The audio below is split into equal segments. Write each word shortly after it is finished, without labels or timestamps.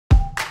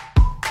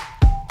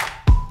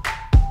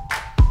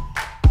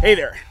Hey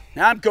there,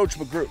 I'm Coach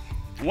McGrew.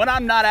 When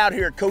I'm not out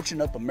here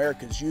coaching up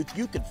America's youth,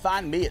 you can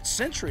find me at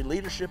Century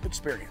Leadership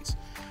Experience.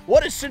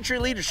 What is Century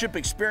Leadership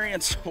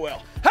Experience?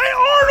 Well, hey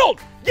Arnold,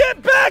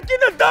 get back in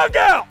the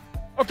dugout,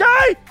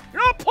 okay?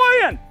 You're not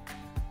playing,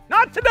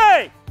 not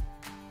today.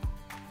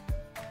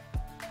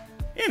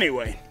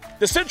 Anyway,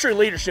 the Century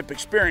Leadership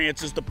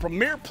Experience is the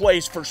premier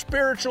place for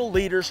spiritual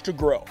leaders to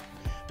grow.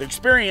 The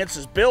experience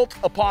is built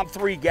upon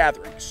 3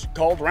 gatherings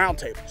called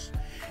roundtables.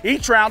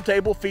 Each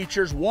roundtable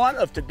features one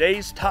of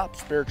today's top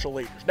spiritual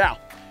leaders. Now,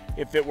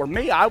 if it were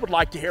me, I would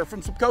like to hear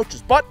from some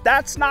coaches, but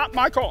that's not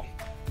my call.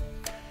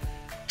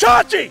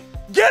 Chachi,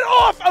 get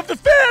off of the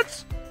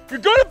fence! You're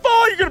gonna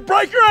fall, you're gonna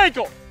break your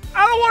ankle.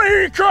 I don't wanna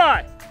hear you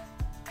cry.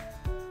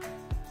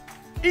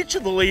 Each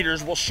of the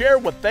leaders will share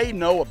what they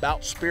know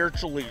about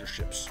spiritual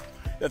leaderships,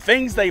 the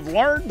things they've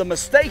learned, the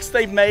mistakes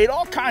they've made,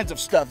 all kinds of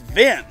stuff.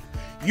 Then,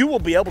 you will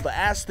be able to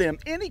ask them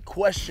any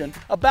question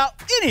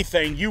about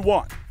anything you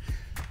want.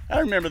 I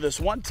remember this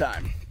one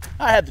time,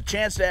 I had the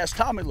chance to ask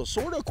Tommy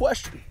Lasorda a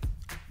question,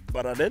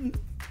 but I didn't.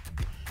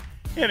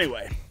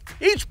 Anyway,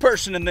 each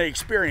person in the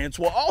experience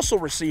will also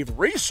receive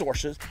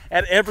resources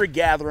at every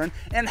gathering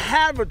and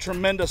have a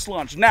tremendous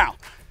lunch. Now,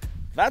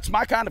 that's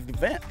my kind of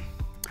event.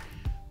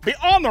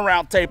 Beyond the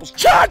roundtables,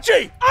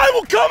 Chachi, I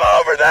will come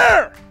over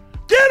there!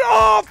 Get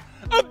off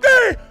of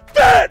the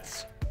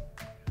fence!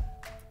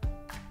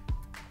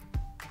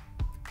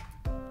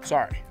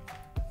 Sorry.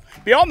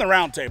 Beyond the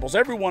roundtables,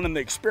 everyone in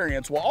the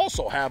experience will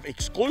also have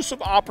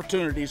exclusive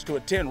opportunities to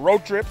attend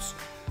road trips,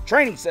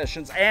 training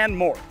sessions, and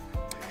more.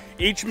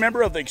 Each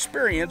member of the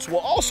experience will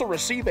also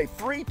receive a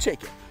free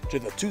ticket to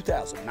the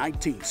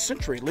 2019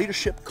 Century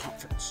Leadership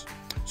Conference.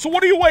 So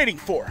what are you waiting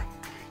for?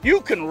 You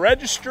can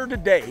register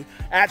today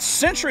at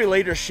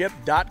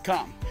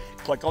centuryleadership.com.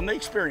 Click on the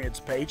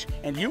experience page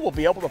and you will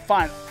be able to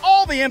find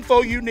all the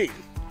info you need.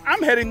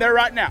 I'm heading there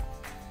right now.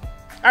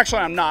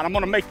 Actually, I'm not. I'm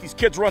going to make these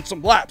kids run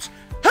some laps.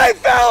 Hey,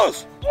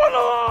 fellas, on the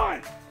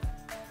line!